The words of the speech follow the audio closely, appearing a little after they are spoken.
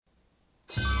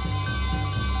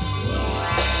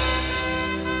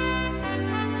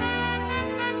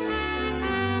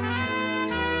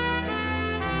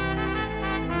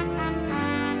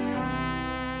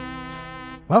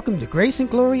Welcome to Grace and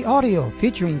Glory Audio,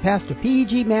 featuring Pastor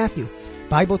P.E.G. Matthew,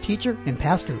 Bible teacher and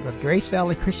pastor of Grace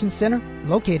Valley Christian Center,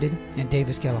 located in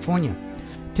Davis, California.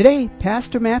 Today,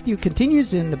 Pastor Matthew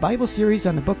continues in the Bible series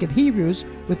on the book of Hebrews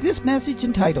with this message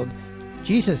entitled,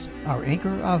 Jesus, Our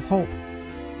Anchor of Hope.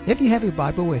 If you have your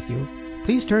Bible with you,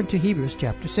 please turn to Hebrews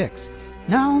chapter 6.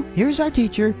 Now, here's our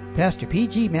teacher, Pastor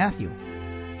P.G. Matthew.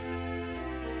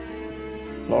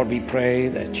 Lord, we pray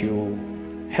that you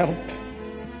help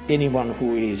anyone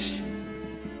who is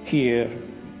here,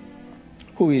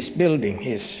 who is building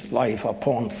his life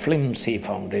upon flimsy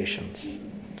foundations.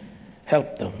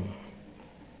 Help them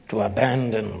to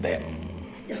abandon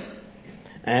them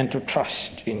and to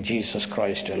trust in Jesus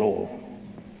Christ alone.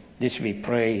 This we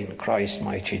pray in Christ's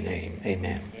mighty name.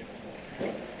 Amen.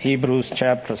 Hebrews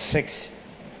chapter 6,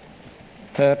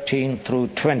 13 through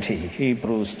 20.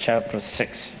 Hebrews chapter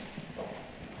 6.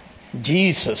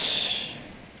 Jesus,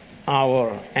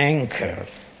 our anchor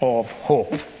of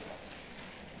hope.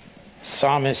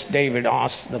 Psalmist David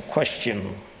asked the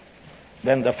question,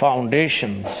 when the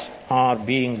foundations are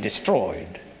being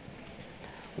destroyed,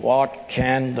 what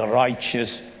can the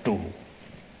righteous do?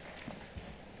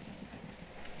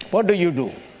 What do you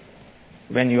do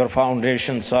when your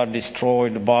foundations are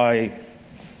destroyed by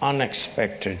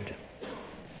unexpected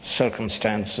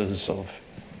circumstances of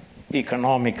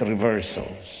economic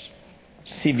reversals,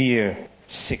 severe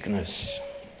sickness,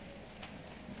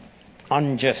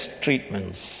 unjust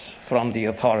treatments from the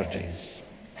authorities,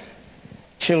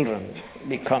 children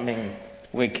becoming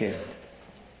wicked,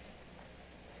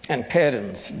 and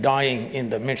parents dying in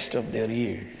the midst of their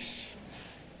years,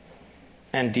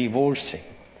 and divorcing?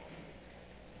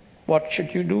 What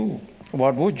should you do?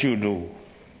 What would you do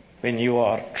when you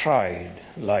are tried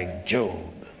like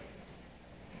Job?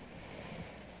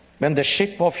 When the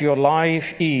ship of your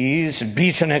life is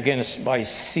beaten against by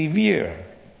severe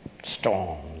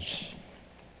storms,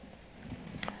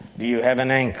 do you have an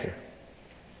anchor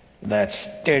that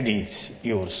steadies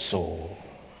your soul?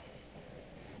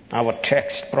 Our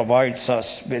text provides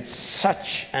us with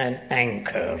such an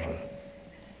anchor.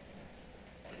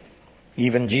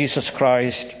 Even Jesus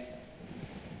Christ,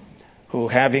 who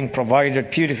having provided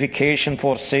purification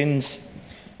for sins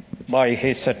by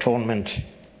his atonement,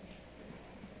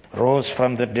 rose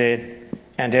from the dead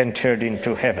and entered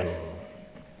into heaven.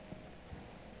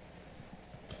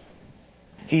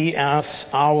 He, as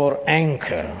our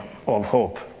anchor of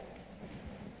hope,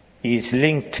 is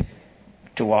linked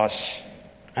to us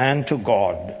and to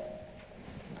God,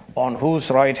 on whose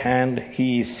right hand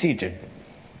he is seated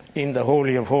in the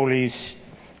Holy of Holies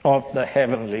of the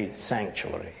heavenly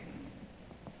sanctuary.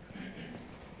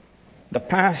 The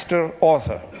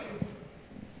pastor-author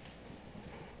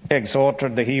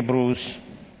exhorted the Hebrews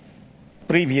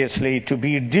previously to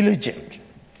be diligent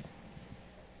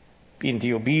in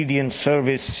the obedient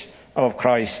service of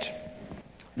Christ,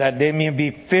 that they may be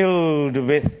filled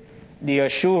with the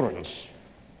assurance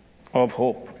of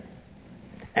hope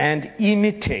and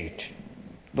imitate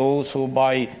those who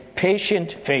by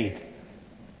patient faith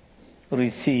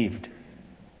received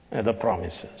the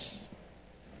promises.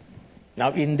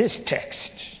 Now, in this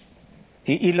text,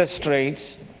 he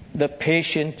illustrates the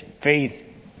patient faith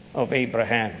of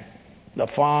Abraham, the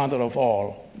father of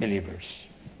all believers.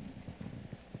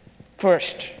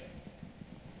 First,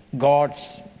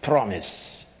 God's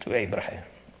promise to Abraham.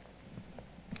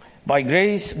 By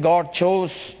grace, God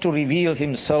chose to reveal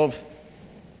himself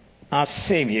as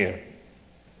Savior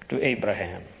to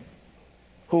Abraham,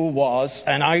 who was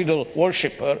an idol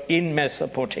worshiper in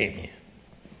Mesopotamia.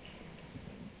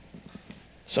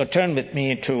 So turn with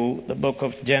me to the book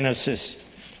of Genesis,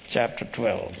 chapter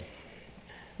 12.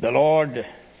 The Lord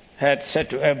had said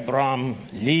to Abram,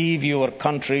 leave your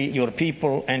country, your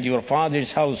people, and your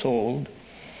father's household,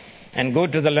 and go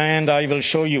to the land I will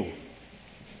show you.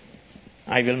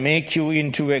 I will make you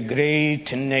into a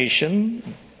great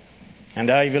nation, and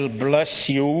I will bless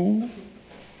you.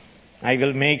 I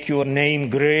will make your name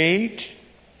great,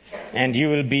 and you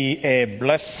will be a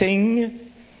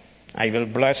blessing. I will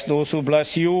bless those who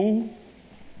bless you,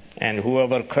 and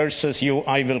whoever curses you,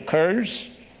 I will curse.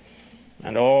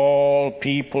 And all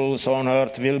peoples on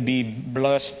earth will be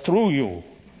blessed through you.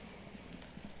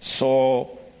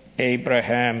 So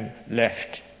Abraham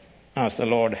left as the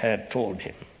Lord had told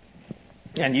him.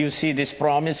 And you see this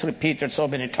promise repeated so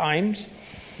many times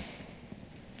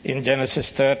in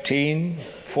Genesis 13,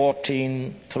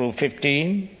 14 through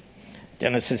 15,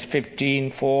 Genesis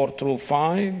 15, 4 through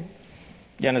 5,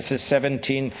 Genesis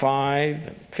 17,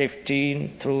 5,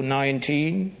 15 through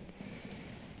 19,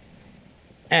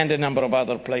 and a number of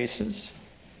other places.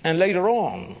 And later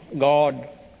on, God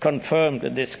confirmed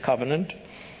this covenant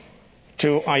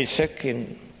to Isaac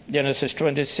in Genesis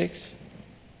 26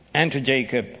 and to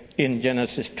Jacob in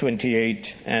Genesis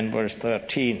 28 and verse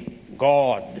 13.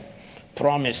 God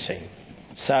promising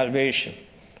salvation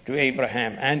to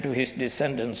Abraham and to his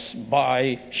descendants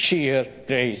by sheer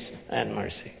grace and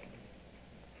mercy.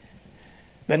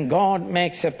 When God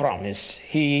makes a promise,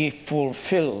 he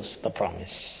fulfills the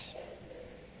promise.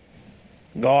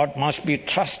 God must be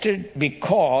trusted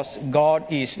because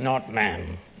God is not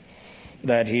man,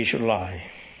 that he should lie.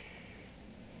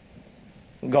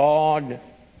 God,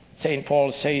 St.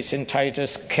 Paul says in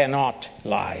Titus, cannot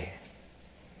lie.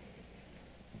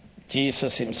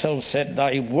 Jesus himself said,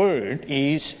 "Thy word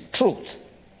is truth."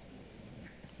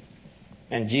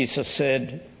 And Jesus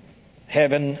said,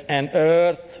 "Heaven and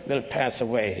earth will pass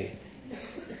away,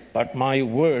 but my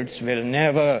words will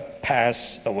never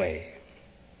pass away."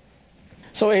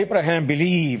 So Abraham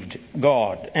believed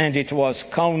God, and it was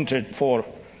counted for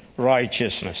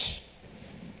righteousness.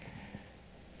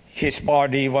 His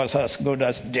body was as good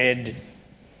as dead,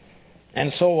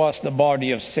 and so was the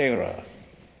body of Sarah,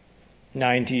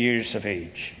 90 years of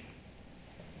age.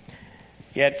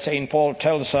 Yet St. Paul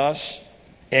tells us,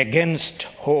 against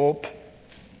hope,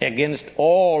 against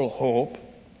all hope,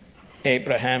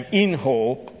 Abraham in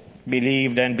hope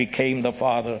believed and became the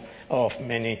father of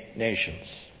many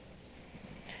nations.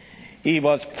 He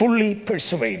was fully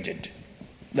persuaded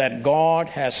that God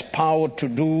has power to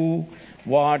do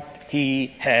what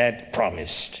he had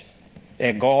promised.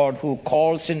 A God who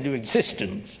calls into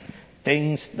existence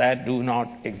things that do not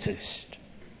exist.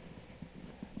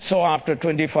 So after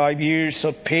 25 years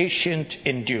of patient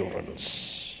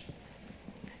endurance,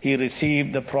 he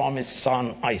received the promised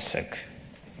son Isaac.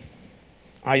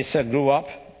 Isaac grew up.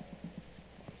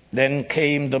 Then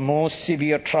came the most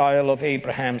severe trial of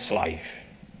Abraham's life.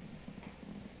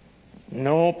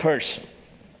 No person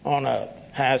on earth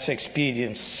has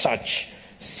experienced such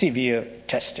severe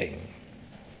testing.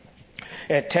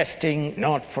 A testing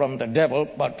not from the devil,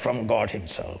 but from God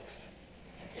himself.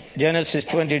 Genesis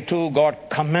 22, God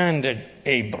commanded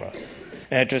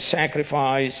Abraham to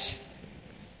sacrifice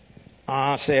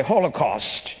as a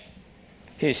holocaust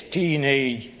his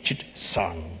teenaged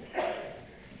son,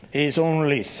 his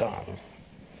only son,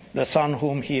 the son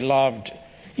whom he loved,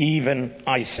 even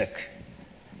Isaac,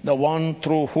 the one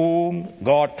through whom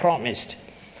God promised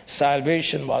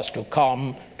salvation was to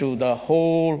come to the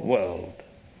whole world.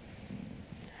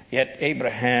 Yet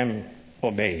Abraham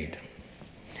obeyed.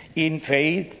 In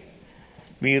faith,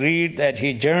 we read that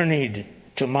he journeyed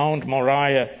to Mount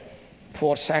Moriah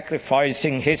for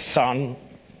sacrificing his son,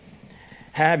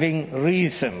 having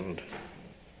reasoned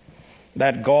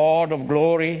that God of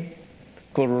glory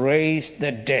could raise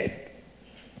the dead.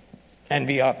 And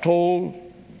we are told,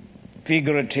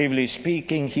 figuratively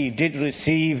speaking, he did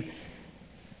receive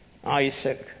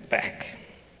Isaac back.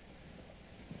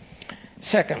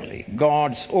 Secondly,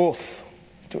 God's oath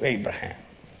to Abraham.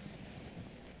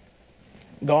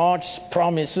 God's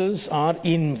promises are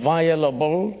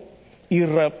inviolable,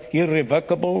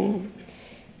 irrevocable,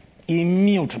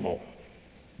 immutable.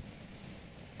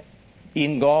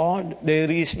 In God, there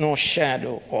is no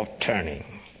shadow of turning.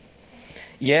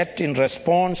 Yet, in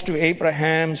response to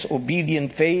Abraham's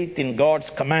obedient faith in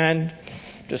God's command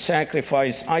to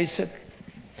sacrifice Isaac,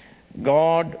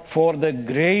 God, for the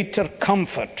greater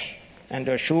comfort and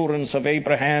assurance of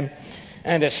Abraham,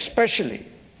 and especially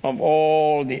of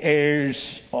all the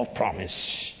heirs of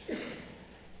promise,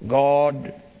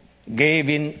 God gave,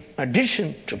 in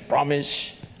addition to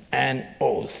promise, an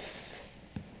oath.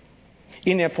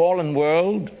 In a fallen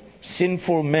world,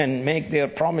 sinful men make their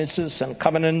promises and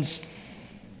covenants,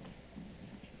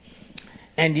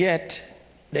 and yet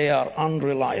they are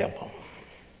unreliable.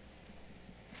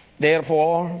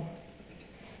 Therefore,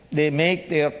 they make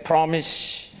their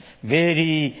promise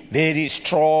very, very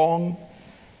strong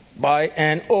by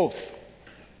an oath,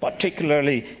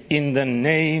 particularly in the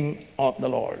name of the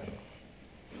Lord.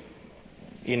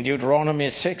 In Deuteronomy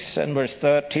 6 and verse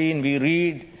 13, we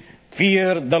read,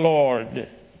 "Fear the Lord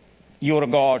your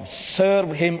God,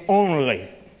 serve him only,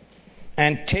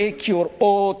 and take your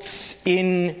oaths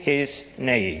in his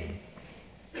name."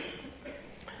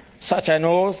 Such an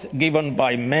oath given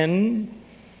by men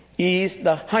is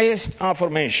the highest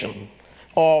affirmation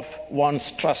of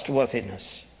one's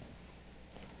trustworthiness.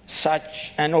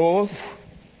 Such an oath,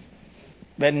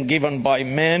 when given by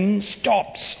men,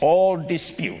 stops all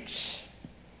disputes.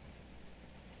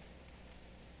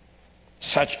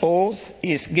 Such oath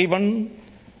is given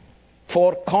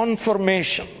for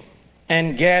confirmation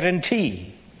and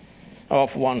guarantee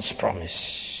of one's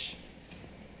promise.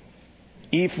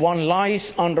 If one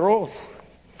lies under oath,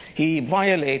 he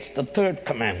violates the third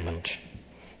commandment,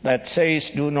 that says,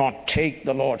 do not take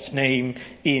the Lord's name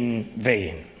in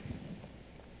vain.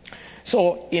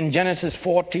 So in Genesis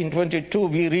 14:22,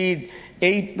 we read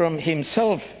Abram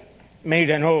himself made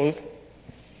an oath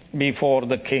before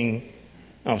the king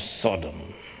of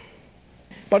Sodom.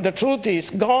 But the truth is,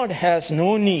 God has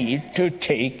no need to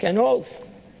take an oath.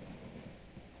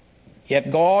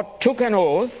 Yet God took an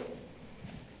oath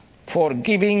for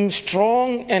giving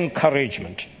strong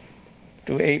encouragement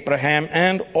to Abraham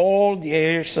and all the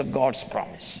heirs of God's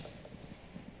promise.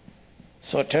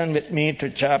 So turn with me to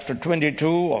chapter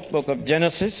 22 of the book of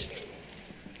Genesis.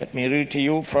 Let me read to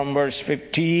you from verse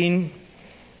 15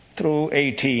 through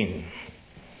 18.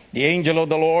 The angel of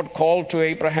the Lord called to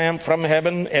Abraham from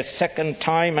heaven a second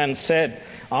time and said,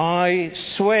 I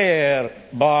swear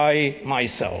by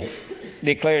myself,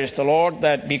 declares the Lord,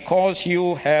 that because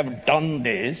you have done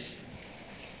this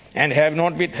and have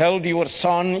not withheld your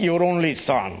son, your only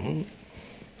son,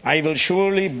 I will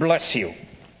surely bless you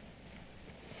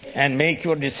and make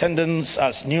your descendants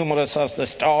as numerous as the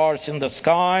stars in the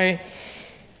sky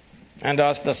and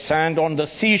as the sand on the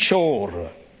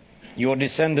seashore. Your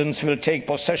descendants will take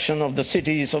possession of the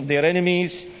cities of their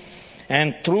enemies,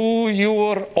 and through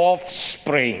your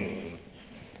offspring,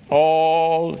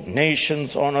 all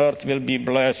nations on earth will be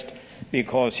blessed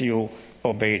because you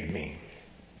obeyed me.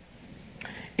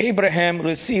 Abraham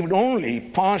received only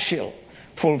partial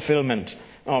fulfillment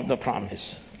of the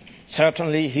promise.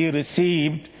 Certainly he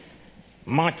received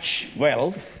much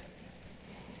wealth.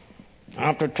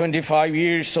 After 25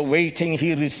 years of waiting,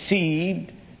 he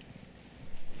received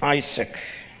Isaac.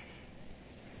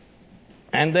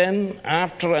 And then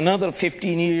after another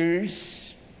 15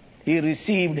 years, he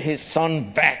received his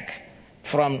son back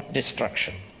from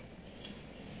destruction.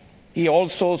 He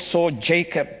also saw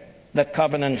Jacob, the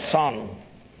covenant son.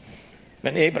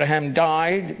 When Abraham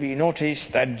died, we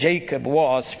noticed that Jacob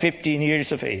was 15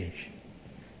 years of age.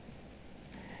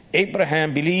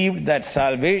 Abraham believed that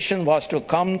salvation was to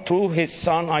come through his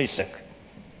son Isaac.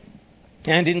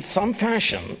 And in some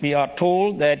fashion, we are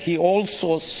told that he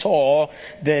also saw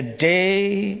the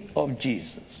day of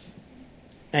Jesus.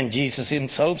 And Jesus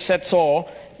himself said so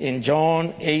in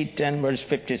John 8:10, verse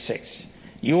 56.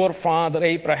 Your father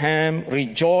Abraham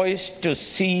rejoiced at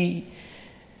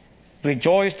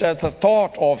the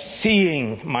thought of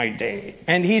seeing my day.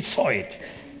 And he saw it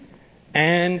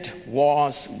and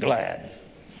was glad.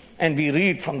 And we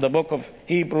read from the book of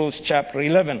Hebrews chapter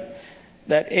 11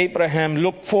 that Abraham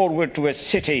looked forward to a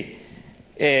city,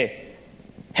 a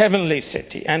heavenly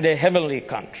city and a heavenly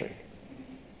country.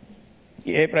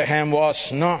 Abraham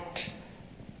was not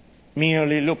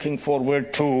merely looking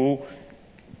forward to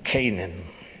Canaan.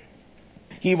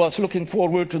 He was looking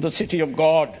forward to the city of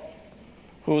God,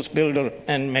 whose builder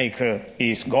and maker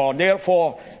is God.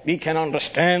 Therefore, we can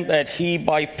understand that he,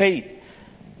 by faith,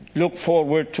 looked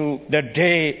forward to the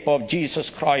day of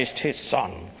Jesus Christ, his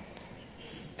Son,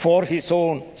 for his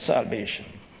own salvation.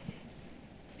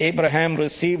 Abraham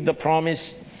received the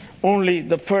promise only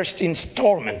the first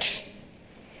installment.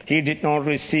 He did not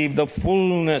receive the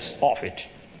fullness of it.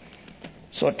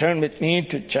 So turn with me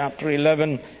to chapter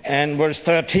 11 and verse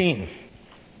 13.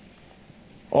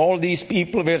 All these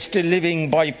people were still living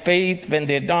by faith when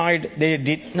they died. They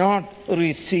did not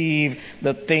receive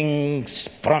the things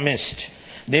promised.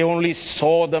 They only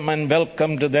saw them and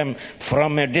welcomed them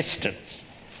from a distance.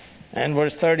 And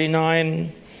verse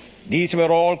 39, these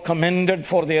were all commended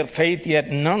for their faith,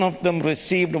 yet none of them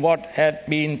received what had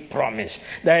been promised.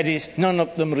 That is, none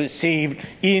of them received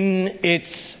in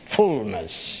its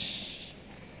fullness.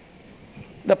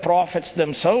 The prophets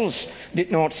themselves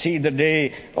did not see the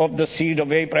day of the seed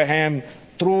of Abraham,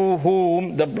 through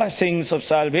whom the blessings of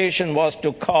salvation was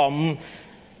to come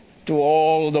to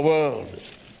all the world.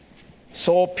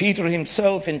 So Peter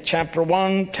himself in chapter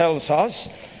 1 tells us,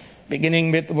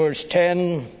 beginning with verse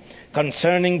 10,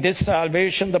 concerning this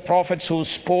salvation, the prophets who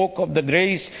spoke of the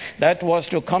grace that was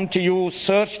to come to you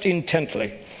searched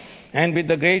intently, and with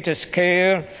the greatest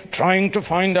care, trying to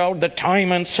find out the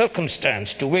time and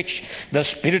circumstance to which the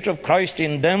Spirit of Christ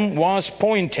in them was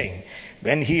pointing,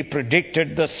 when he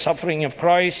predicted the suffering of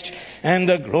Christ and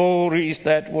the glories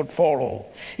that would follow.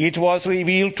 It was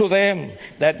revealed to them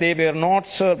that they were not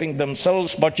serving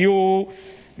themselves but you,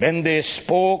 when they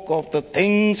spoke of the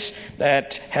things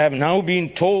that have now been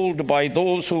told by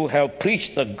those who have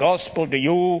preached the gospel to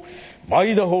you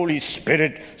by the Holy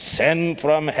Spirit sent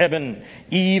from heaven.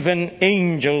 Even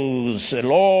angels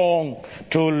long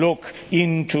to look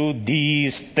into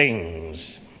these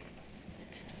things.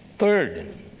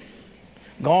 Third,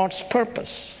 God's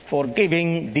purpose for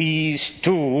giving these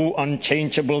two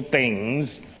unchangeable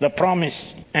things, the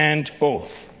promise and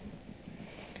oath.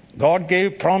 God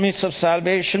gave promise of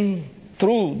salvation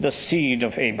through the seed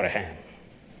of Abraham.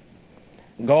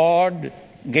 God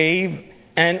gave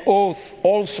an oath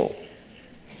also,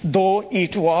 though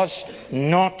it was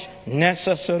not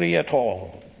necessary at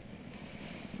all.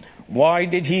 Why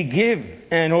did he give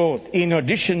an oath in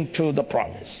addition to the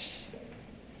promise?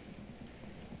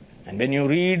 And when you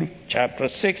read chapter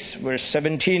 6, verse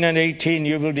 17 and 18,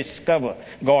 you will discover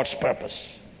God's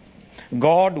purpose.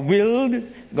 God willed,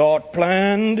 God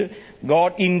planned,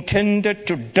 God intended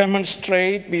to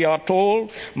demonstrate, we are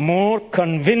told, more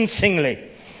convincingly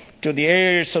to the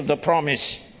heirs of the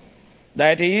promise,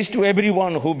 that is, to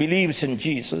everyone who believes in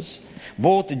Jesus,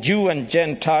 both Jew and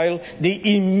Gentile,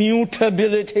 the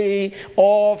immutability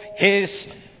of his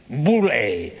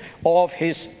boule, of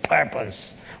his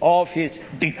purpose, of his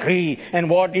decree. And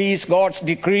what is God's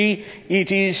decree?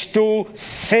 It is to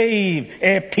save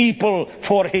a people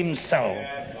for himself.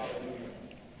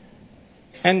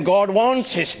 And God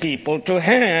wants his people to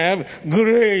have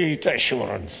great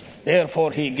assurance.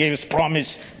 Therefore, he gives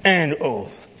promise and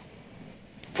oath.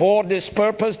 For this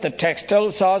purpose, the text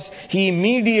tells us, he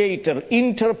mediator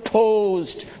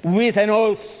interposed with an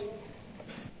oath.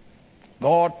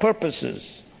 God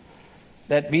purposes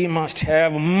that we must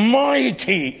have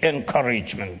mighty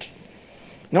encouragement,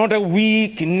 not a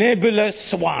weak,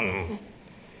 nebulous one.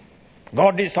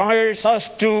 God desires us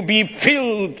to be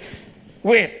filled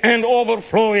with and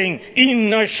overflowing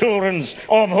in assurance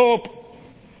of hope.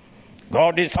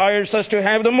 God desires us to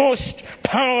have the most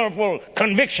powerful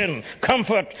conviction,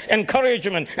 comfort,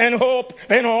 encouragement, and hope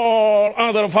when all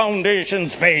other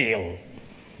foundations fail.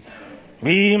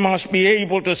 We must be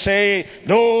able to say,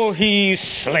 though he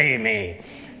slay me,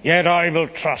 yet I will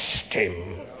trust him.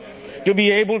 To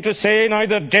be able to say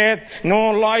neither death,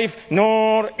 nor life,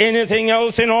 nor anything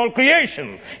else in all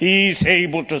creation is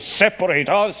able to separate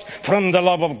us from the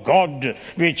love of God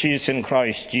which is in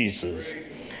Christ Jesus.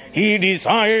 He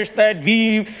desires that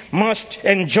we must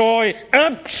enjoy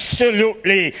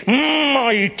absolutely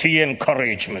mighty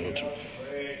encouragement.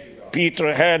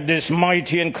 Peter had this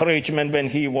mighty encouragement when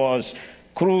he was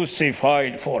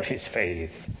crucified for his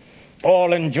faith.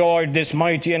 Paul enjoyed this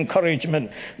mighty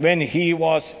encouragement when he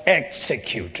was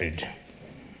executed.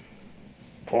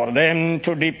 For them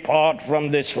to depart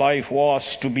from this life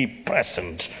was to be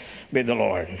present with the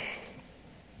Lord.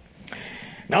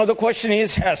 Now the question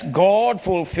is, has God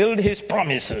fulfilled his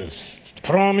promises?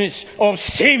 Promise of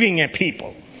saving a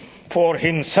people for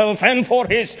himself and for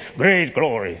his great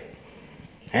glory.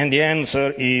 And the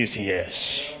answer is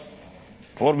yes.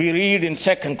 For we read in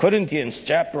 2 Corinthians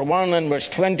chapter 1 and verse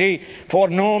 20, for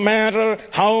no matter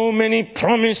how many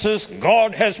promises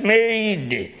God has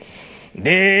made,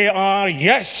 they are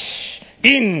yes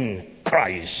in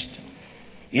Christ.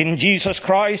 In Jesus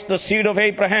Christ, the seed of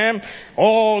Abraham,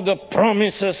 all the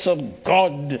promises of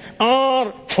God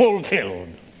are fulfilled.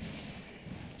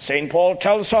 St. Paul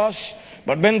tells us,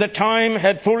 but when the time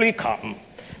had fully come,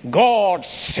 God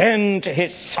sent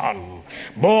his Son,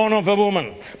 born of a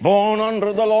woman, born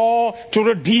under the law, to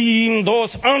redeem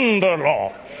those under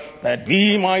law, that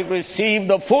we might receive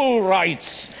the full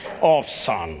rights of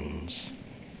sons.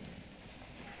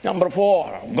 Number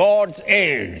 4, God's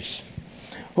heirs.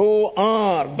 Who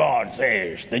are God's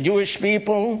heirs? The Jewish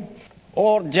people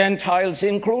or Gentiles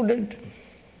included?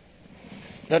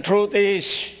 The truth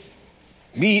is,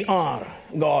 we are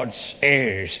God's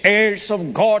heirs, heirs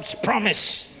of God's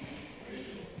promise.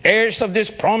 Heirs of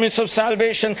this promise of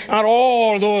salvation are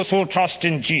all those who trust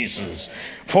in Jesus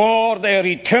for their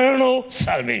eternal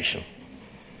salvation.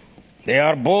 They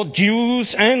are both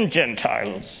Jews and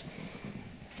Gentiles.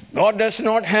 God does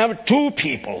not have two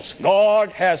peoples.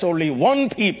 God has only one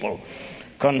people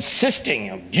consisting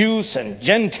of Jews and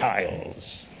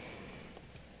Gentiles.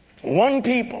 One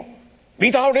people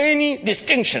without any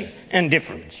distinction and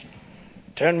difference.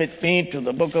 Turn with me to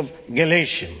the book of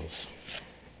Galatians.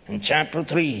 In chapter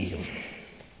 3,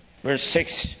 verse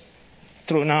 6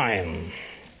 through 9.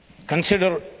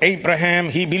 Consider Abraham.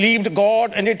 He believed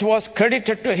God and it was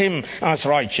credited to him as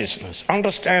righteousness.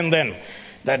 Understand then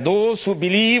that those who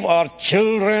believe are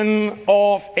children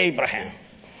of Abraham.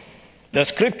 The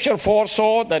scripture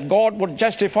foresaw that God would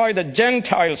justify the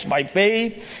Gentiles by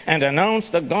faith and announce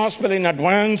the gospel in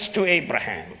advance to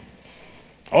Abraham.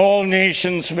 All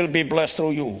nations will be blessed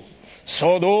through you.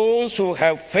 So those who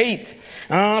have faith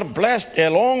are blessed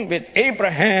along with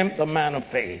Abraham, the man of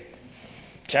faith.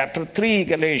 Chapter 3,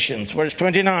 Galatians, verse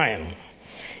 29.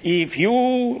 If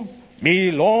you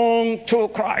belong to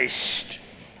Christ,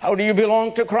 how do you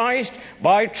belong to Christ?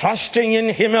 By trusting in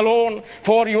him alone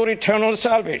for your eternal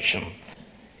salvation.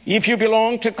 If you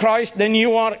belong to Christ, then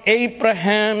you are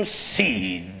Abraham's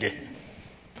seed.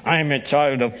 I am a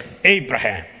child of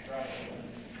Abraham.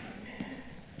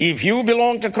 If you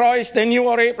belong to Christ, then you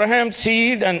are Abraham's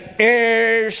seed and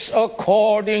heirs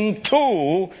according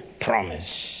to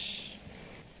promise.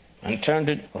 And turn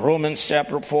to Romans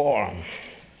chapter 4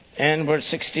 and verse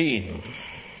 16.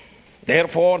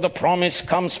 Therefore the promise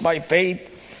comes by faith,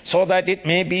 so that it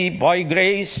may be by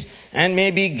grace and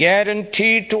may be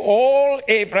guaranteed to all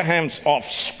Abraham's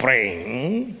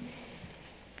offspring,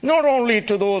 not only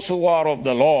to those who are of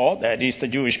the law, that is the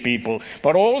Jewish people,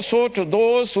 but also to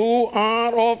those who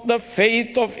are of the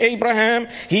faith of Abraham.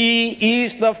 He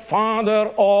is the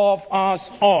father of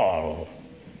us all.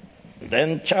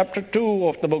 Then chapter 2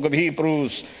 of the book of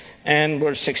Hebrews and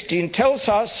verse 16 tells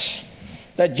us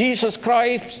that Jesus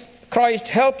Christ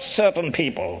helps certain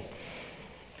people.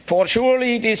 For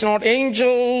surely it is not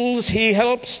angels he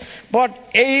helps, but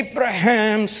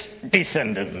Abraham's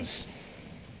descendants.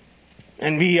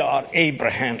 And we are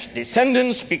Abraham's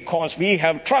descendants because we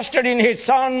have trusted in his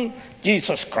Son,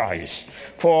 Jesus Christ,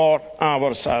 for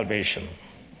our salvation.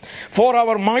 For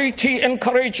our mighty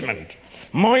encouragement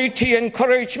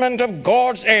of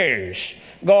God's heirs,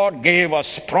 God gave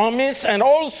us promise and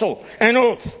also an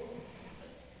oath.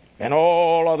 When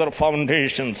all other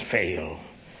foundations fail,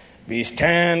 we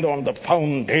stand on the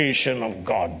foundation of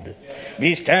God.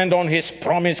 We stand on his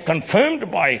promise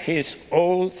confirmed by his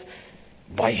oath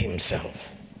by himself.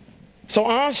 So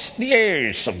ask the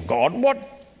heirs of God,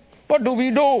 what do we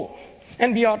do?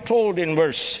 And we are told in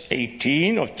verse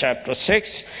 18 of chapter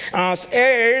 6, as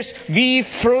heirs we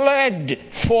fled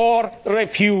for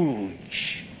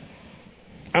refuge.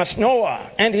 As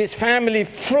Noah and his family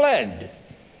fled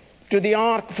to the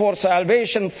ark for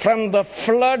salvation from the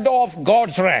flood of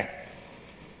God's wrath,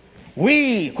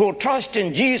 we who trust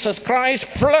in Jesus Christ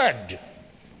fled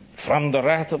from the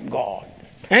wrath of God.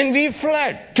 And we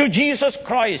fled to Jesus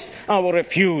Christ, our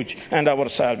refuge and our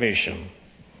salvation.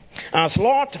 As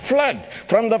Lot fled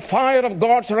from the fire of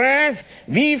God's wrath,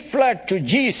 we fled to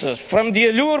Jesus from the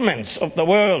allurements of the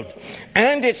world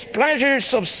and its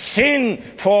pleasures of sin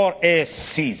for a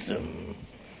season.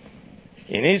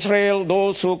 In Israel,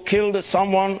 those who killed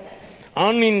someone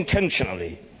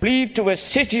unintentionally flee to a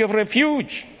city of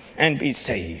refuge and be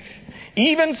safe.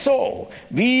 Even so,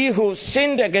 we who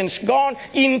sinned against God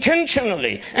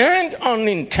intentionally and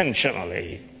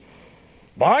unintentionally,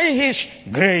 by his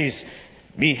grace,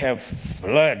 we have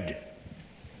fled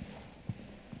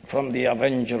from the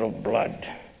avenger of blood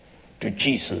to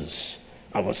Jesus,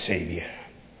 our Savior.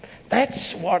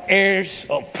 That's what heirs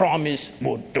of promise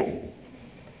would do.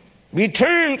 We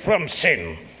turn from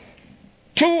sin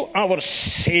to our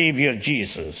Savior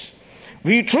Jesus.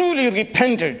 We truly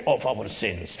repented of our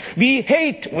sins. We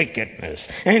hate wickedness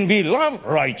and we love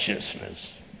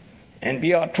righteousness. And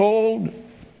we are told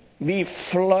we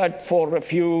fled for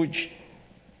refuge.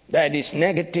 That is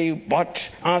negative, but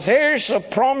as heirs of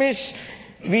promise,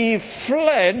 we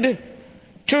fled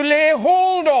to lay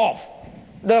hold of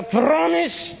the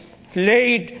promise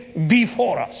laid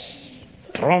before us.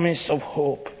 Promise of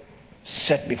hope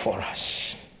set before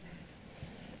us.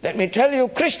 Let me tell you,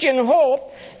 Christian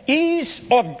hope is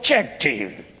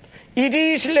objective. It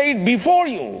is laid before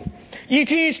you.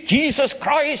 It is Jesus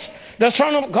Christ, the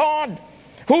Son of God,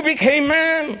 who became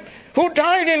man, who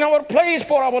died in our place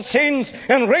for our sins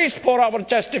and raised for our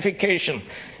justification.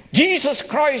 Jesus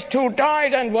Christ who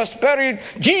died and was buried.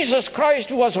 Jesus Christ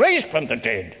who was raised from the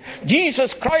dead.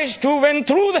 Jesus Christ who went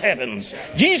through the heavens.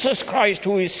 Jesus Christ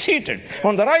who is seated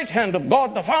on the right hand of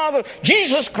God the Father.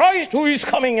 Jesus Christ who is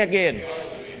coming again.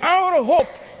 Our hope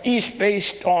is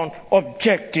based on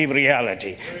objective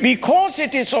reality. Because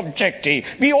it is objective,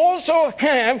 we also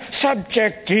have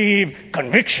subjective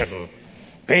conviction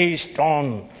based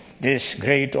on this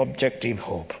great objective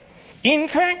hope. In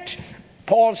fact,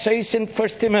 Paul says in 1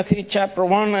 Timothy chapter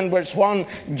 1 and verse 1,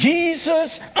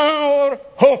 Jesus our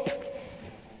hope.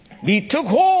 We took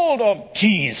hold of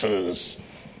Jesus,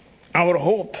 our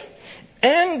hope.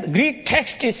 And the Greek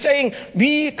text is saying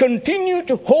we continue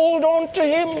to hold on to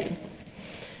him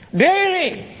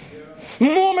daily.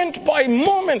 Moment by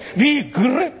moment, we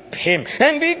grip him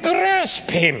and we grasp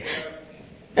him.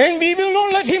 And we will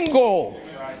not let him go.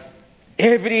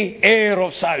 Every heir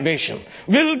of salvation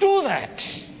will do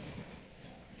that.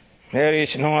 There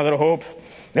is no other hope.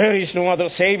 There is no other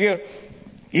Savior.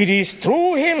 It is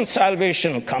through him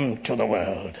salvation come to the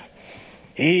world.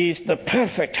 He is the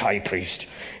perfect high priest.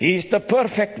 He is the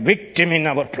perfect victim in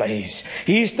our place.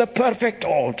 He is the perfect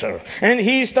altar. And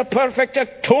he is the perfect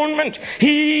atonement.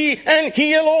 He and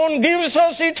he alone gives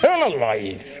us eternal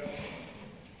life.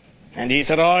 And he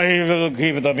said, I will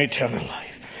give them eternal life.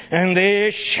 And they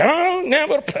shall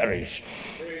never perish.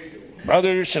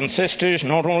 Brothers and sisters,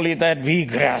 not only that we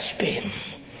grasp him,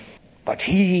 but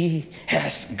he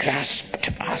has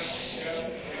grasped us.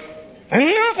 And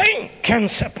nothing can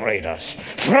separate us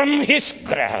from his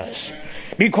grasp.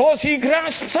 Because he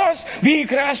grasps us, we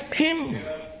grasp him.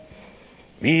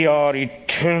 We are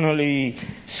eternally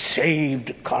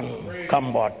saved,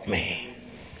 come what may.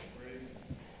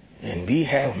 And we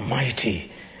have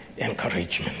mighty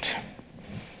encouragement.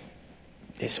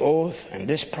 This oath and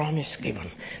this promise given,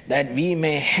 that we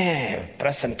may have,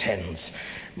 present tense,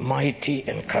 mighty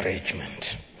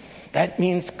encouragement. That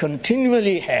means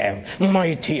continually have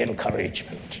mighty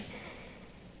encouragement.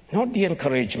 Not the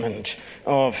encouragement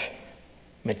of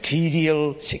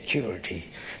material security,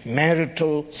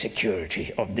 marital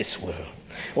security of this world,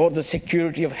 or the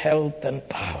security of health and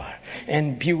power,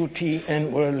 and beauty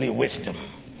and worldly wisdom.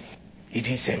 It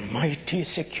is a mighty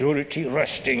security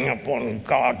resting upon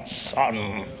God's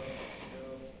Son.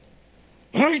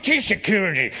 Mighty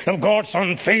security of God's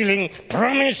unfailing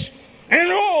promise and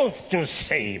oath to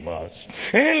save us.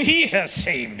 And he has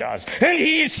saved us, and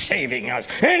he is saving us,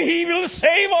 and he will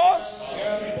save us.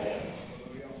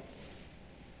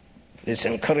 This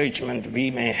encouragement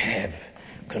we may have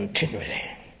continually.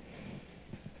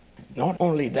 Not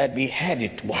only that we had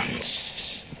it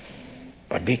once,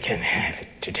 but we can have it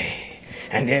today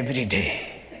and every day.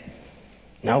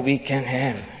 Now we can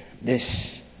have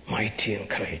this mighty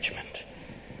encouragement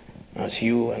as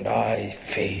you and I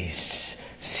face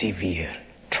severe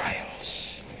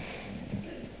trials.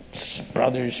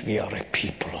 Brothers, we are a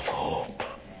people of hope.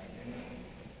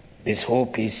 This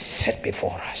hope is set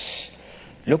before us.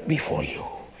 Look before you.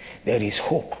 There is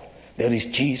hope. There is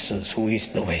Jesus who is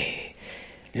the way.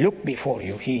 Look before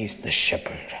you. He is the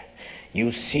shepherd.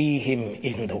 You see him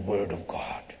in the Word of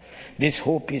God. This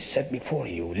hope is set before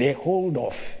you. Lay hold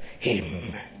of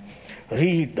him.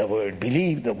 Read the Word.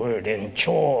 Believe the Word.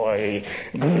 Enjoy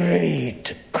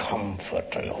great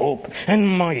comfort and hope and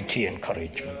mighty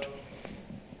encouragement.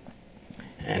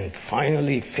 And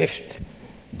finally, fifth,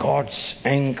 God's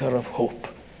anchor of hope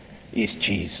is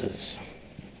Jesus.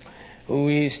 Who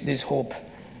is this hope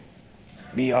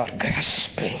we are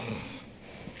grasping?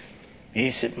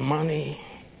 Is it money?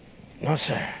 No,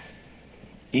 sir.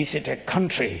 Is it a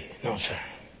country? No, sir.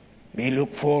 We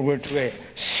look forward to a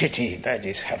city that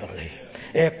is heavenly,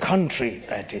 a country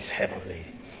that is heavenly.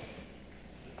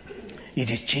 It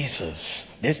is Jesus.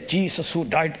 This Jesus who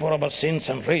died for our sins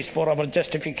and raised for our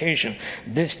justification.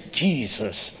 This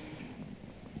Jesus,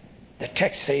 the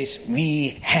text says,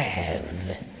 we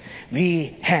have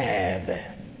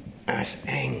as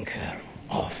anchor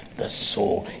of the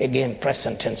soul. Again,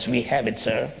 present tense, we have it,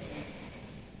 sir.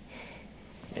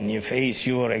 When you face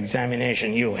your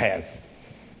examination, you have.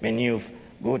 When you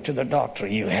go to the doctor,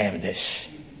 you have this.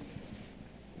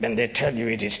 When they tell you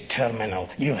it is terminal,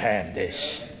 you have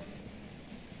this.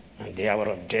 At the hour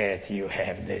of death, you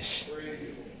have this.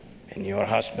 When your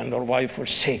husband or wife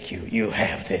forsake you, you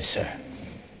have this, sir.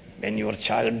 When your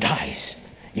child dies,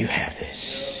 you have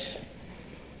this.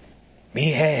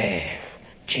 We have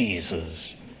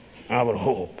Jesus, our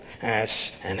hope,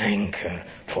 as an anchor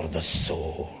for the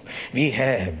soul. We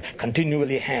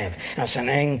continually have as an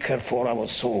anchor for our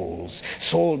souls.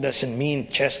 Soul doesn't mean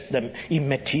just the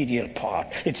immaterial part.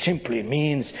 It simply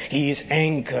means he is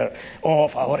anchor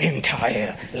of our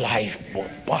entire life,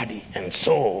 both body and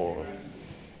soul.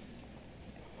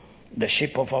 The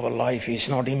ship of our life is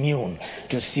not immune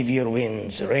to severe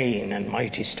winds, rain, and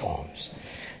mighty storms.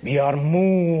 We are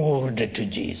moored to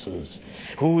Jesus,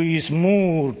 who is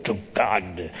moored to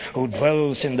God, who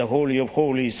dwells in the Holy of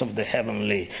Holies of the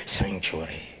heavenly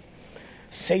sanctuary.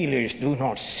 Sailors do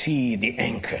not see the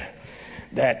anchor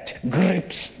that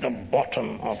grips the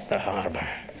bottom of the harbor,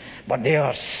 but they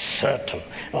are certain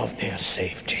of their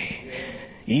safety.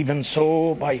 Even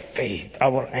so, by faith,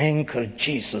 our anchor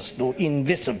Jesus, though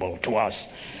invisible to us,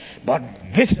 but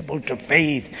visible to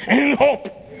faith and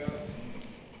hope,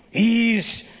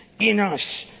 is in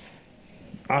us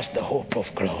as the hope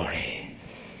of glory.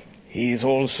 He is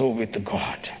also with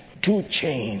God. Two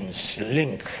chains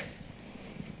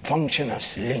function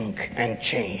as link and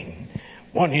chain.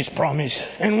 One is promise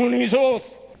and one is oath,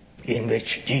 in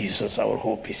which Jesus, our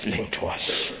hope, is linked to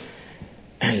us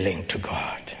and linked to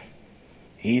God.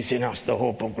 He is in us the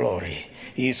hope of glory.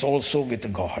 He is also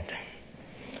with God,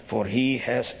 for he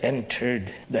has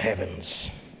entered the heavens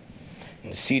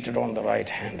and seated on the right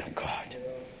hand of God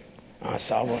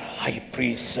as our high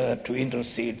priest, sir, to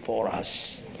intercede for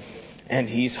us. And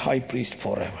he is high priest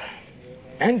forever.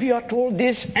 And we are told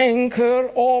this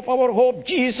anchor of our hope,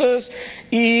 Jesus,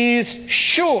 is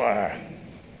sure.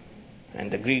 And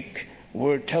the Greek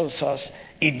word tells us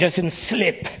it doesn't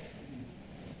slip.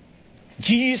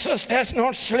 Jesus does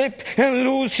not slip and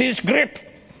lose his grip.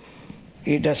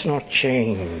 He does not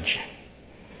change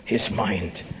his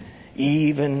mind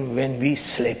even when we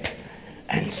slip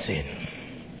and sin.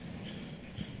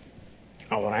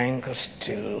 Our anchor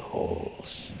still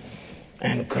holds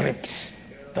and grips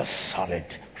the solid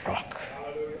rock.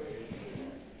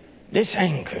 This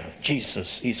anchor,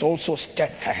 Jesus, is also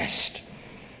steadfast.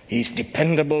 He is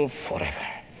dependable forever.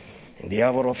 In the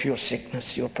hour of your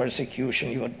sickness, your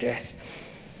persecution, your death,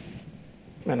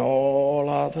 when all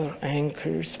other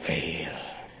anchors fail,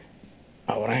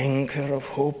 our anchor of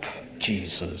hope,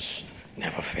 Jesus,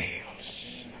 never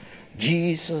fails.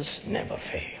 Jesus never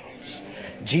fails.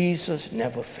 Jesus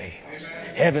never fails.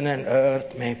 Heaven and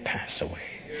earth may pass away,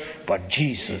 but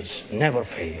Jesus never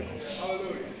fails.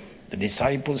 The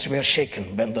disciples were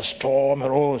shaken when the storm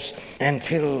arose and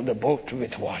filled the boat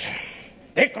with water.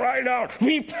 They cried out,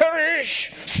 "We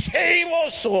perish! Save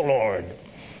us, O Lord!"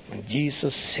 And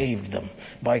Jesus saved them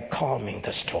by calming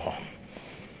the storm.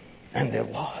 And there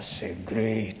was a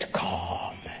great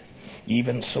calm.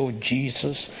 Even so,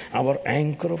 Jesus, our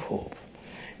anchor of hope,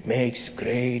 makes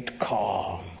great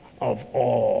calm of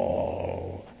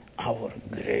all our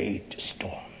great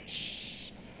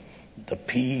storms. The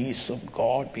peace of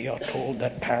God, we are told,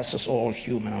 that passes all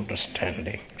human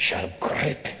understanding, shall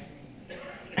grip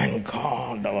and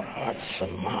guard our hearts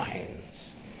and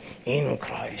minds in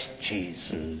Christ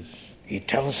Jesus. He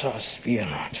tells us, "Fear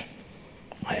not,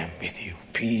 I am with you.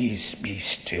 Peace be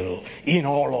still," in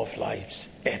all of life's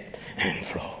ebb and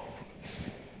flow.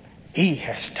 He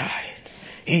has died.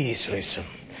 He is risen.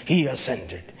 He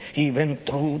ascended. He went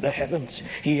through the heavens.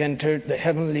 He entered the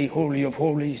heavenly holy of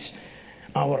holies.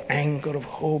 Our anchor of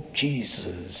hope,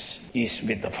 Jesus, is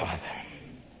with the Father.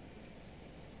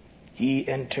 He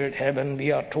entered heaven,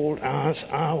 we are told, as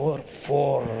our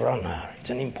forerunner. It's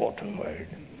an important word.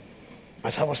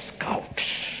 As our scout.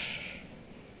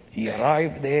 He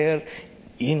arrived there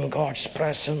in God's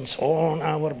presence on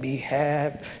our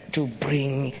behalf to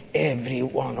bring every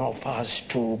one of us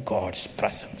to God's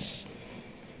presence.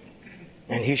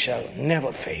 And he shall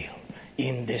never fail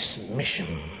in this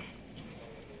mission.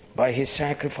 By his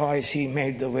sacrifice, he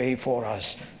made the way for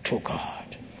us to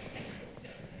God.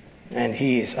 And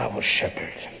he is our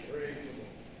shepherd.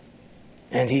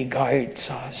 And he guides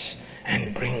us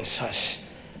and brings us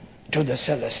to the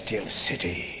celestial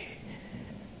city,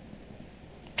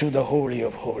 to the Holy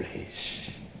of Holies,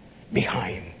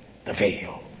 behind the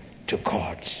veil, to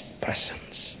God's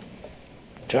presence.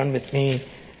 Turn with me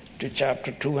to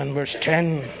chapter 2 and verse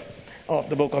 10 of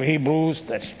the book of Hebrews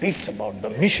that speaks about the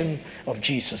mission of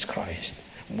Jesus Christ.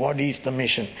 What is the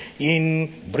mission?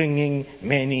 In bringing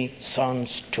many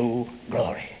sons to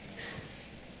glory.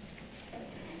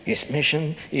 His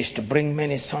mission is to bring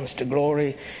many sons to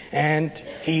glory, and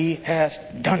he has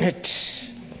done it.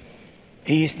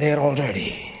 He is there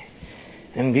already.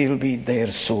 And we'll be there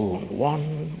soon,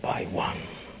 one by one.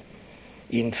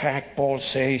 In fact, Paul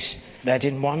says that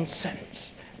in one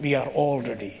sense, we are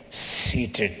already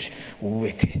seated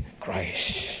with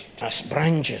Christ. As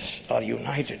branches are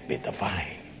united with the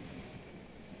vine.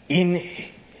 In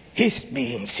his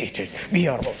being seated, we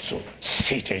are also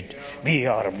seated. We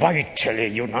are vitally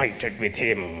united with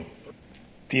him.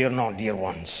 Fear not, dear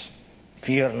ones.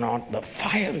 Fear not the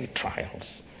fiery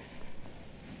trials.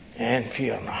 And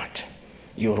fear not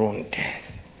your own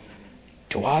death.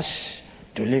 To us,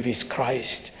 to live is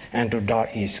Christ, and to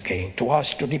die is gain. To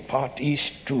us, to depart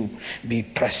is to be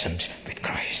present with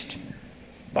Christ.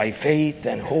 By faith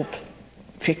and hope,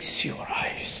 fix your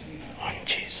eyes on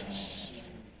Jesus,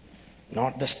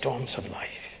 not the storms of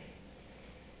life.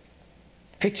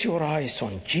 Fix your eyes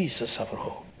on Jesus, our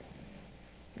hope.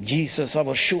 Jesus,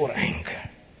 our sure anchor.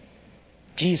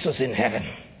 Jesus in heaven.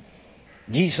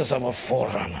 Jesus, our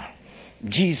forerunner.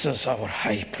 Jesus, our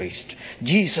high priest.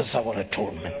 Jesus, our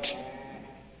atonement.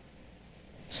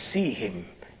 See him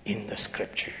in the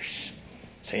scriptures.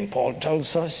 St. Paul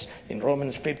tells us in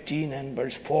Romans 15 and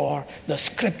verse 4, the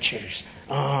scriptures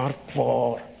are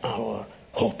for our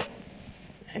hope.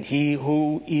 And he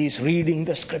who is reading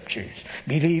the scriptures,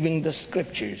 believing the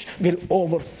scriptures, will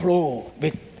overflow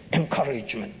with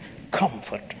encouragement,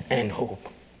 comfort, and hope.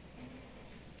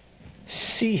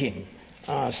 See him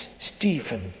as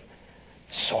Stephen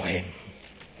saw him.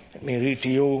 Let me read to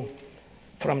you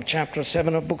from chapter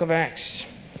 7 of the book of Acts,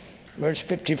 verse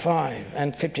 55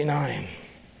 and 59.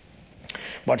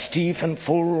 But Stephen,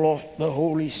 full of the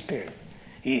Holy Spirit,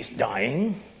 he is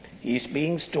dying, he is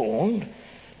being stoned,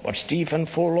 but Stephen,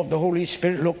 full of the Holy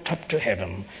Spirit, looked up to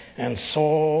heaven and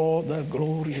saw the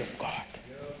glory of God.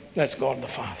 That's God the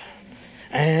Father.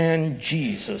 And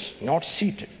Jesus, not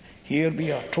seated, Here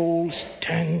we are told,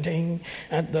 standing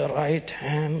at the right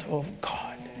hand of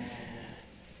God.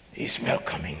 He's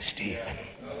welcoming Stephen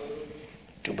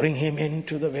to bring him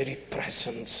into the very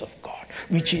presence of God,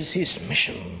 which is his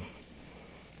mission.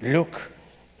 Look,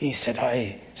 he said,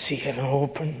 I see heaven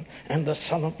open and the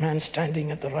Son of Man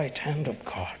standing at the right hand of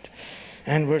God.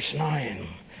 And verse 9,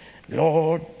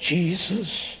 Lord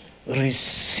Jesus,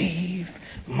 receive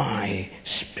my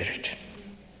spirit.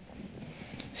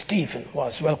 Stephen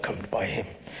was welcomed by him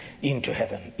into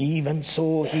heaven. Even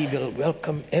so, he will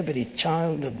welcome every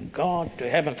child of God to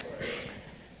heaven.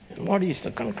 And what is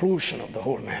the conclusion of the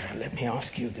whole matter? Let me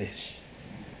ask you this.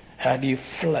 Have you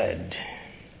fled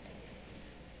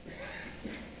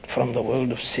from the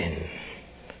world of sin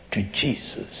to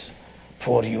Jesus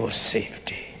for your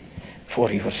safety,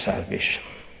 for your salvation?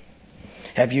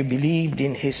 Have you believed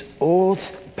in his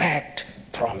oath-backed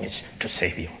promise to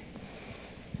save you?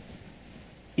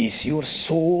 Is your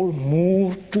soul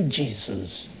moored to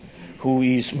Jesus, who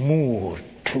is moored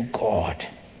to God,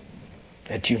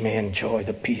 that you may enjoy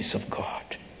the peace of God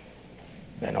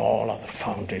when all other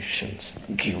foundations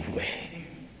give way?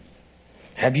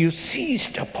 Have you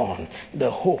seized upon the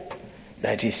hope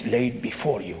that is laid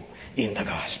before you in the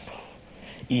gospel,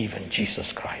 even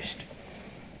Jesus Christ?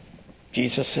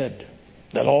 Jesus said,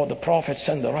 the law, the prophets,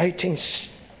 and the writings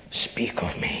speak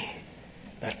of me,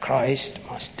 that Christ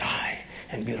must die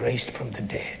and be raised from the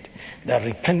dead, that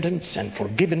repentance and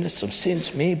forgiveness of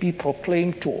sins may be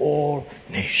proclaimed to all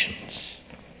nations.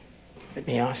 Let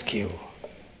me ask you,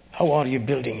 how are you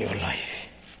building your life?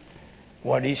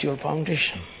 What is your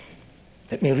foundation?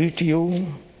 Let me read to you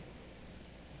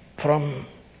from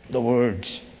the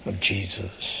words of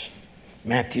Jesus.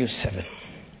 Matthew 7.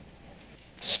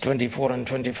 It's 24 and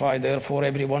 25. Therefore,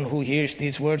 everyone who hears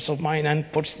these words of mine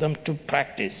and puts them to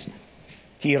practice,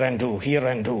 hear and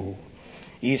do.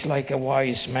 He is like a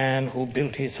wise man who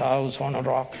built his house on a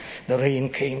rock. The rain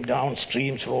came down,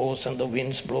 streams rose, and the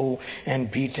winds blew and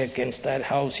beat against that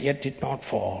house, yet did not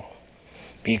fall,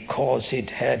 because it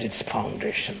had its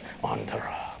foundation on the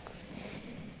rock.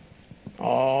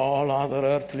 All other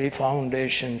earthly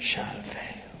foundations shall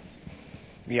fail.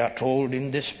 We are told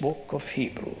in this book of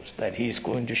Hebrews that he is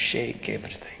going to shake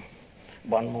everything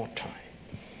one more time,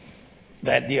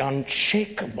 that the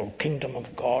unshakable kingdom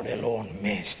of God alone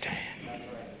may stand.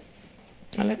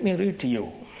 Now let me read to you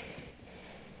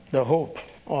the hope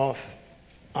of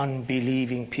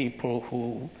unbelieving people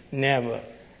who never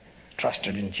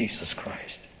trusted in Jesus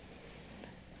Christ.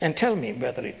 And tell me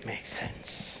whether it makes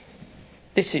sense.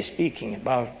 This is speaking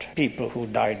about people who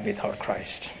died without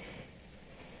Christ.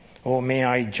 Oh, may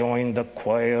I join the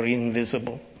choir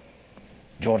invisible,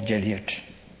 George Eliot,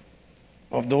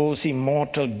 of those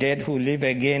immortal dead who live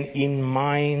again in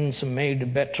minds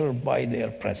made better by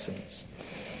their presence.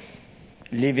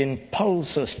 Live in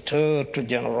pulses stirred to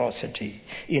generosity,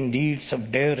 in deeds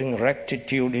of daring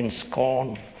rectitude, in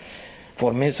scorn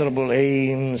for miserable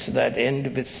aims that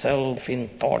end with self, in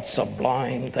thoughts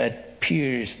sublime that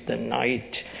pierce the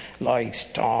night like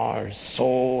stars.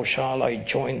 So shall I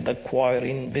join the choir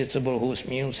invisible, whose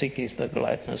music is the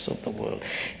gladness of the world.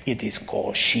 It is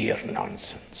called sheer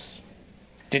nonsense.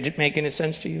 Did it make any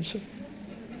sense to you, sir?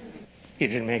 It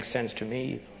didn't make sense to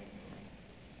me either.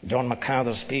 John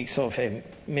MacArthur speaks of a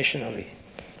missionary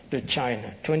to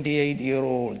China,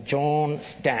 28-year-old John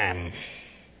Stam,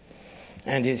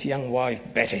 and his young wife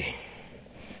Betty.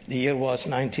 The year was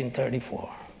 1934.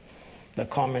 The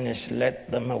communists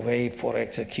led them away for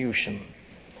execution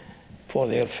for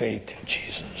their faith in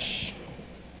Jesus.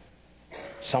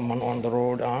 Someone on the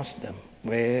road asked them,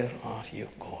 "Where are you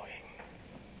going?"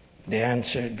 They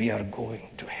answered, "We are going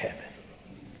to heaven."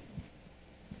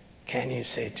 Can you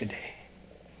say today,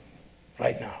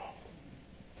 right now,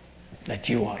 that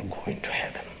you are going to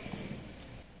heaven?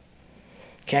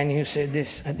 Can you say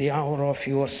this at the hour of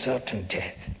your certain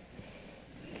death?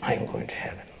 I am going to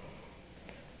heaven,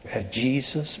 where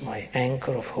Jesus, my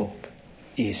anchor of hope,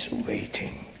 is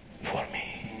waiting for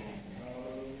me.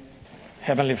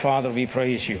 Heavenly Father, we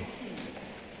praise you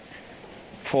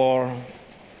for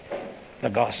the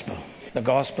gospel. The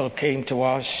gospel came to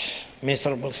us,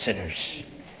 miserable sinners,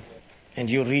 and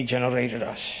you regenerated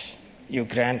us. You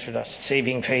granted us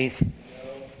saving faith.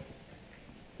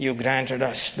 You granted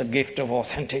us the gift of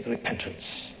authentic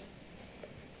repentance.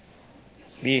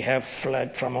 We have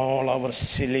fled from all our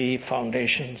silly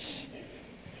foundations,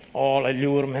 all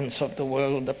allurements of the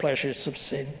world, the pleasures of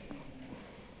sin.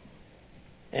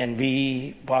 And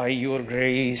we, by your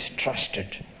grace,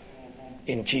 trusted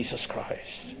in Jesus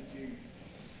Christ,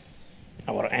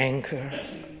 our anchor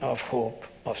of hope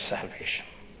of salvation.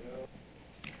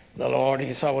 The Lord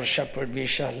is our shepherd, we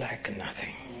shall lack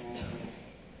nothing.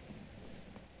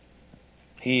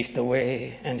 He is the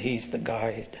way and He is the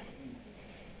guide.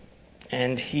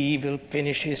 And He will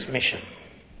finish His mission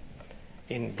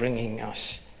in bringing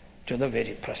us to the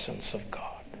very presence of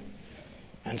God.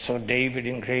 And so David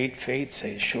in great faith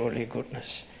says, surely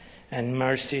goodness and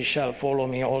mercy shall follow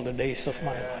me all the days of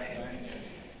my life,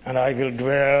 and I will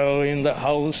dwell in the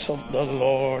house of the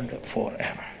Lord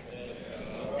forever.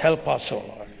 Help us, O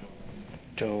Lord,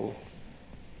 to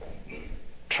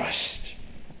trust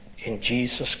in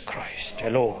Jesus Christ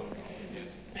alone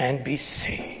and be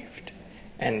saved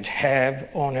and have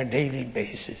on a daily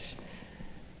basis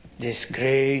this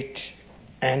great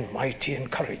and mighty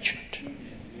encouragement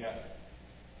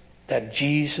that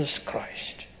Jesus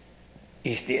Christ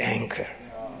is the anchor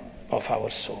of our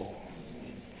soul.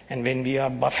 And when we are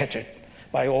buffeted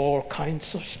by all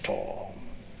kinds of storm,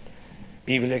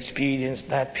 we will experience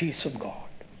that peace of God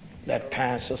that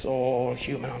passes all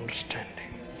human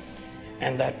understanding.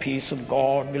 And that peace of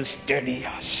God will steady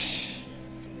us.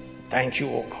 Thank you,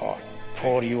 O God,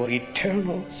 for your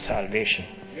eternal salvation.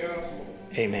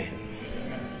 Amen.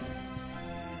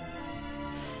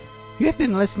 You have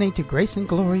been listening to Grace and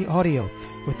Glory Audio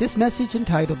with this message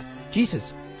entitled,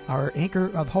 Jesus, Our Anchor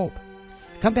of Hope.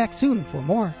 Come back soon for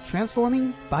more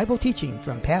transforming Bible teaching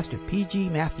from Pastor P.G.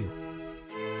 Matthew.